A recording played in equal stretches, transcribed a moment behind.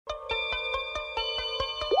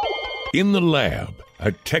In the Lab,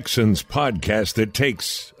 a Texans podcast that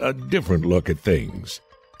takes a different look at things.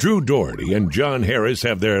 Drew Doherty and John Harris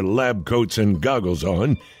have their lab coats and goggles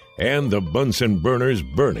on, and the Bunsen burners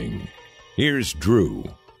burning. Here's Drew.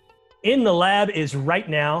 In the Lab is right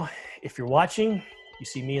now. If you're watching, you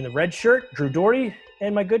see me in the red shirt, Drew Doherty,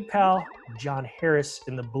 and my good pal, John Harris,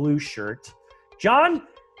 in the blue shirt. John,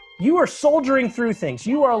 you are soldiering through things.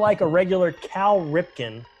 You are like a regular Cal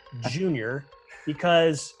Ripken Jr.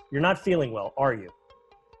 because you're not feeling well, are you?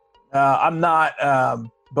 I'm not,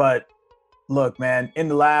 but look, man, in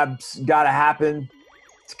the lab's got to happen.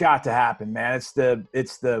 It's got to happen, man. It's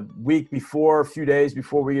the week before, a few days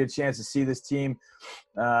before we get a chance to see this team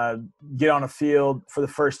get on a field for the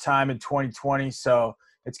first time in 2020. So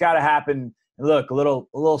it's got to happen. And look, a little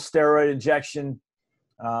steroid injection,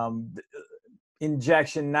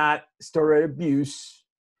 not steroid abuse,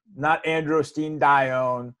 not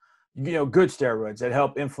androstenedione. Good steroids that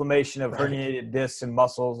help inflammation of herniated discs and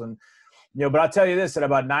muscles. And, but I'll tell you this, at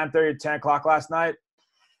about 9:30 or 10 o'clock last night,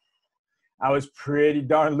 I was pretty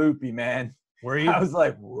darn loopy, man. Were you? I was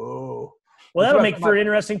like, whoa. Well, that'll make for an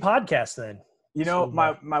interesting podcast then.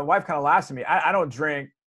 My wife kind of laughs at me. I don't drink,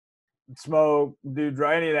 smoke, do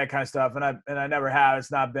drugs, any of that kind of stuff. And I never have.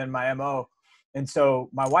 It's not been my MO. And so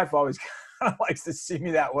my wife always kind of likes to see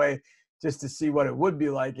me that way just to see what it would be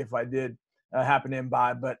like if I did happen to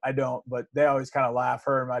imbibe, but I don't. But they always kind of laugh.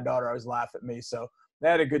 Her and my daughter always laugh at me. So they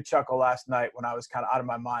had a good chuckle last night when I was kind of out of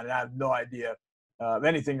my mind, and I have no idea of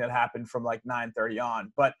anything that happened from like 9:30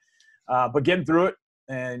 on. But getting through it,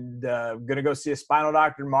 and gonna go see a spinal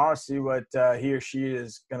doctor tomorrow, see what he or she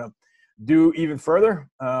is gonna do even further.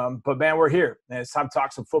 But man, we're here, and it's time to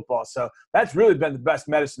talk some football. So that's really been the best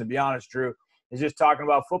medicine, to be honest, Drew, is just talking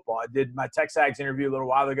about football. I did my Texags interview a little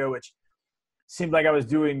while ago, which seemed like I was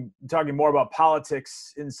talking more about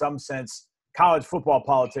politics in some sense, college football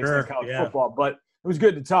politics than college football. But it was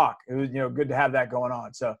good to talk. It was good to have that going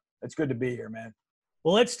on. So it's good to be here, man.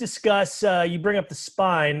 Well, let's discuss. You bring up the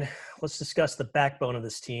spine. Let's discuss the backbone of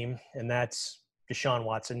this team, and that's Deshaun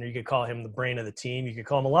Watson. You could call him the brain of the team. You could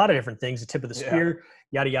call him a lot of different things, the tip of the spear,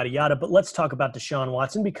 yada yada yada. But let's talk about Deshaun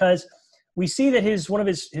Watson, because we see that one of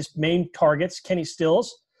his main targets, Kenny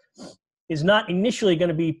Stills, is not initially going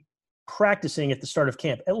to be practicing at the start of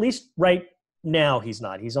camp. At least right now he's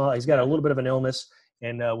not. He's got a little bit of an illness,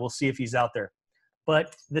 and we'll see if he's out there.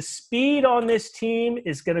 But the speed on this team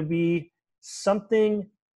is going to be something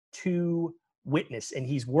to witness. And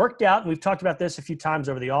he's worked out, and we've talked about this a few times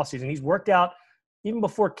over the offseason, he's worked out even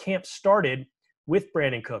before camp started with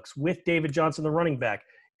Brandon Cooks, with David Johnson, the running back,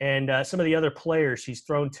 and some of the other players he's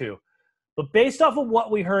thrown to. But based off of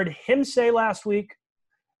what we heard him say last week,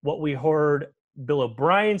 what we heard Bill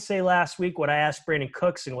O'Brien say last week, what I asked Brandon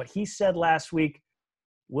Cooks, and what he said last week,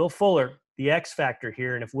 Will Fuller, the X factor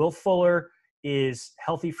here. And if Will Fuller is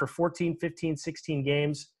healthy for 14, 15, 16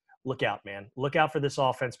 games, look out, man. Look out for this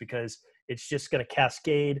offense, because it's just going to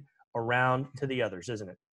cascade around to the others, isn't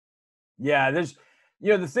it? Yeah, there's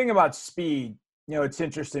the thing about speed, it's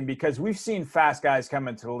interesting because we've seen fast guys come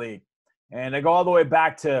into the league. And they go all the way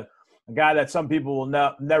back to a guy that some people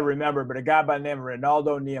will never remember, but a guy by the name of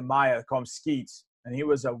Ronaldo Nehemiah, called him Skeets, and he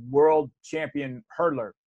was a world champion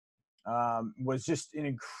hurdler, was just an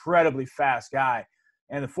incredibly fast guy.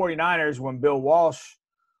 And the 49ers, when Bill Walsh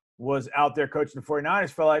was out there coaching the 49ers,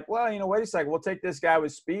 felt like, well, wait a second, we'll take this guy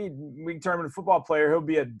with speed. We can turn him into a football player. He'll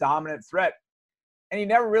be a dominant threat. And it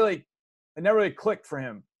never really clicked for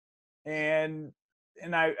him. And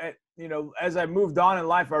I as I moved on in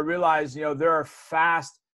life, I realized, there are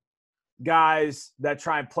fast guys that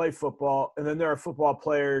try and play football, and then there are football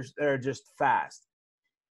players that are just fast.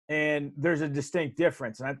 And there's a distinct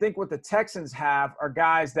difference. And I think what the Texans have are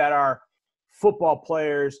guys that are football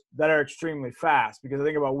players that are extremely fast, because I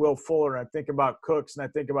think about Will Fuller, and I think about Cooks, and I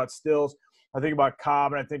think about Stills, I think about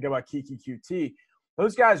Cobb, and I think about Keke Coutee.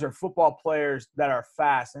 Those guys are football players that are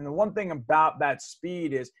fast. And the one thing about that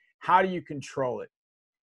speed is, how do you control it?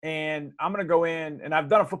 And I'm going to go in, and I've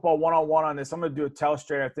done a football one-on-one on this. I'm going to do a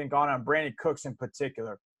telestrate, I think, on Brandon Cooks in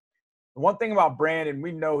particular. The one thing about Brandon,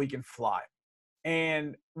 we know he can fly.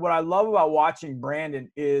 And what I love about watching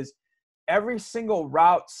Brandon is every single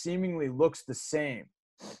route seemingly looks the same,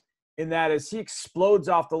 in that as he explodes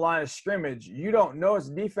off the line of scrimmage, you don't know as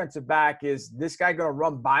a defensive back, is this guy going to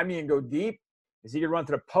run by me and go deep? Is he going to run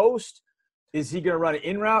to the post? Is he going to run an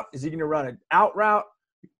in route? Is he going to run an out route?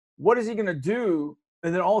 What is he going to do?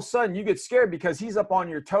 And then all of a sudden you get scared because he's up on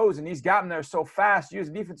your toes and he's gotten there so fast, you as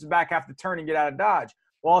a defensive back have to turn and get out of dodge.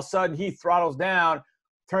 Well, all of a sudden he throttles down,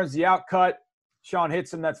 turns the out cut. Sean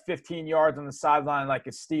hits him. That's 15 yards on the sideline like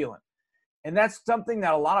it's stealing. And that's something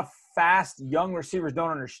that a lot of fast, young receivers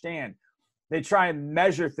don't understand. They try and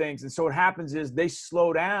measure things. And so what happens is they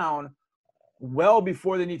slow down well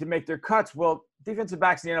before they need to make their cuts. Well, defensive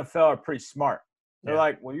backs in the NFL are pretty smart. They're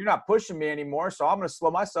like, well, you're not pushing me anymore, so I'm going to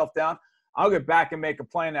slow myself down. I'll get back and make a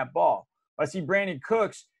play on that ball. I see Brandin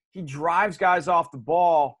Cooks, he drives guys off the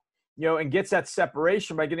ball, and gets that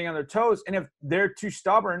separation by getting on their toes. And if they're too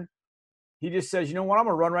stubborn, he just says, you know what, I'm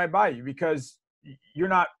going to run right by you because you're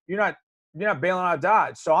not bailing out of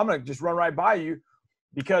Dodge. So I'm going to just run right by you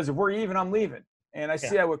because if we're even, I'm leaving. And I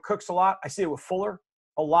see that with Cooks a lot. I see it with Fuller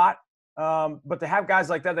a lot. But to have guys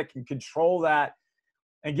like that can control that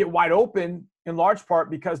and get wide open in large part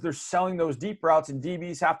because they're selling those deep routes and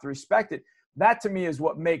DBs have to respect it. That to me is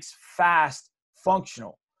what makes fast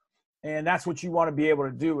functional. And that's what you want to be able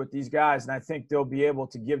to do with these guys. And I think they'll be able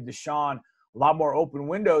to give Deshaun a lot more open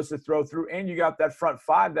windows to throw through. And you got that front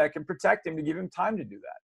five that can protect him to give him time to do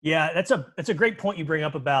that. Yeah, that's a great point you bring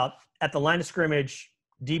up about at the line of scrimmage,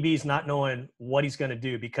 DB's not knowing what he's going to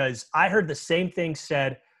do, because I heard the same thing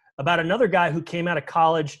said about another guy who came out of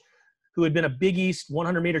college who had been a Big East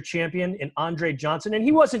 100-meter champion in Andre Johnson. And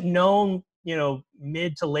he wasn't known,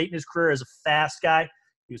 mid to late in his career as a fast guy.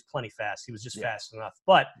 He was plenty fast. He was just fast enough.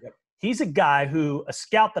 But he's a guy a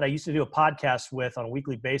scout that I used to do a podcast with on a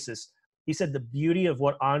weekly basis, he said the beauty of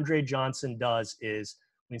what Andre Johnson does is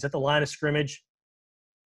when he's at the line of scrimmage,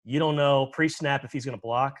 you don't know pre-snap if he's going to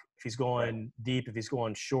block, if he's going deep, if he's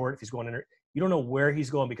going short, if he's going in. You don't know where he's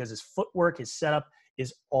going because his footwork, his setup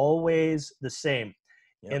is always the same.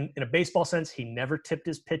 In a baseball sense, he never tipped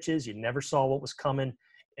his pitches. You never saw what was coming.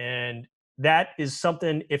 And that is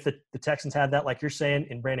something, if the Texans have that, like you're saying,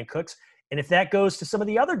 in Brandin Cooks, and if that goes to some of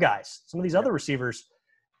the other guys, some of these other receivers,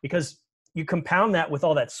 because you compound that with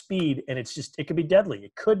all that speed, and it could be deadly.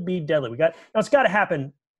 It could be deadly. It's got to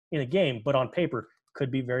happen in a game, but on paper,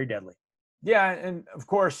 could be very deadly. Yeah, and of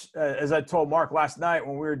course, as I told Mark last night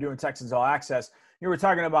when we were doing Texans All Access, you were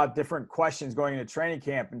talking about different questions going into training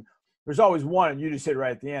camp, and there's always one, and you just hit it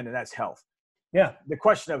right at the end, and that's health. Yeah. The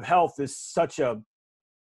question of health is such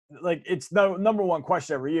it's the number one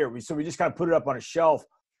question every year. So we just kind of put it up on a shelf.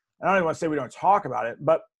 I don't even want to say we don't talk about it,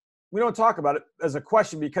 but we don't talk about it as a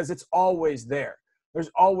question because it's always there. There's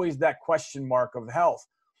always that question mark of health.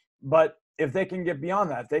 But if they can get beyond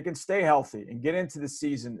that, if they can stay healthy and get into the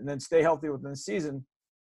season and then stay healthy within the season,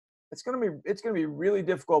 it's going to be really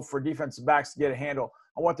difficult for defensive backs to get a handle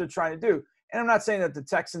on what they're trying to do. And I'm not saying that the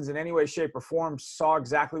Texans in any way, shape, or form saw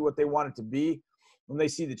exactly what they wanted to be when they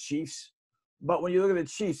see the Chiefs. But when you look at the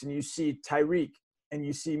Chiefs and you see Tyreek and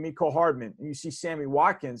you see Mecole Hardman and you see Sammy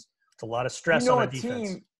Watkins, it's a lot of stress on a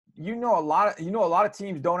defense. A lot of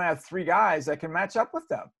teams don't have three guys that can match up with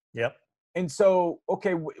them. Yep. And so,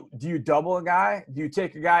 okay, do you double a guy? Do you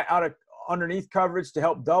take a guy out of underneath coverage to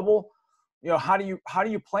help double? How do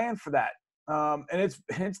you plan for that? And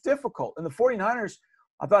it's difficult. And the 49ers,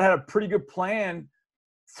 I thought, had a pretty good plan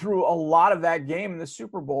through a lot of that game in the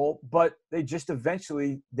Super Bowl, but they just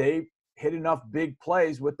eventually they hit enough big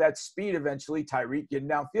plays with that speed eventually, Tyreek getting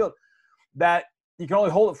downfield, that you can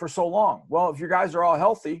only hold it for so long. Well, if your guys are all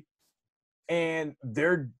healthy and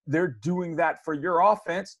they're doing that for your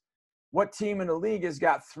offense, what team in the league has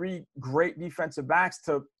got three great defensive backs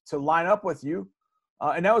to line up with you?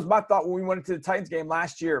 And that was my thought when we went into the Titans game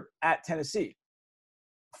last year at Tennessee.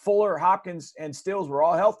 Fuller, Hopkins, and Stills were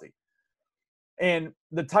all healthy. And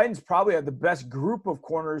the Titans probably had the best group of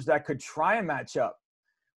corners that could try and match up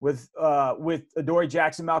with Adoree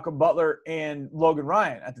Jackson, Malcolm Butler, and Logan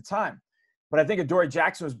Ryan at the time. But I think Adoree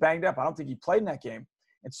Jackson was banged up. I don't think he played in that game.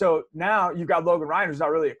 And so now you've got Logan Ryan, who's not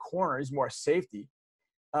really a corner. He's more a safety,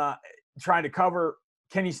 trying to cover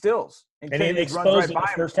Kenny Stills. And he exposed in the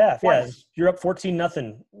first half. Yeah, you're up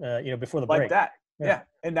 14-0, before the break. Like that. Yeah.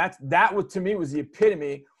 And that was, to me, was the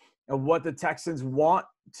epitome of what the Texans want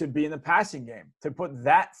to be in the passing game, to put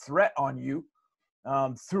that threat on you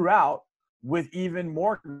throughout with even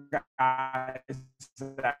more guys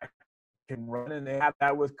that can run. And they have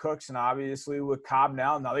that with Cooks and obviously with Cobb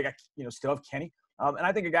now. Now they got, still have Kenny. And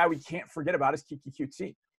I think a guy we can't forget about is Keke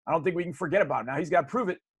Coutee. I don't think we can forget about him. Now he's got to prove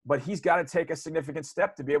it, but he's got to take a significant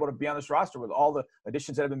step to be able to be on this roster with all the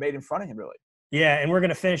additions that have been made in front of him, really. Yeah, and we're going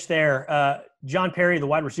to finish there. John Perry, the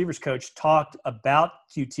wide receivers coach, talked about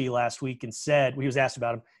QT last week and said, he was asked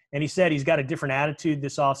about him, and he said he's got a different attitude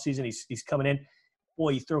this offseason. He's coming in.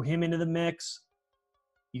 Boy, you throw him into the mix.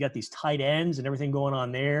 You got these tight ends and everything going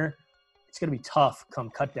on there. It's going to be tough come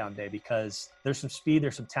cutdown day because there's some speed,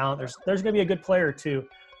 there's some talent. There's going to be a good player or two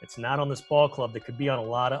that's not on this ball club that could be on a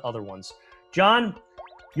lot of other ones. John,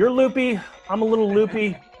 you're loopy. I'm a little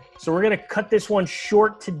loopy. So we're going to cut this one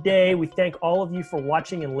short today. We thank all of you for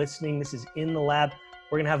watching and listening. This is In the Lab.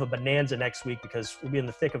 We're going to have a bonanza next week because we'll be in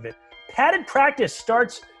the thick of it. Padded practice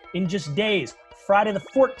starts in just days. Friday the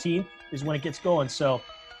 14th is when it gets going. So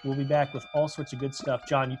we'll be back with all sorts of good stuff.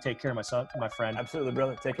 John, you take care of my son, my friend. Absolutely,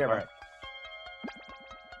 brother. Take care, all man. right.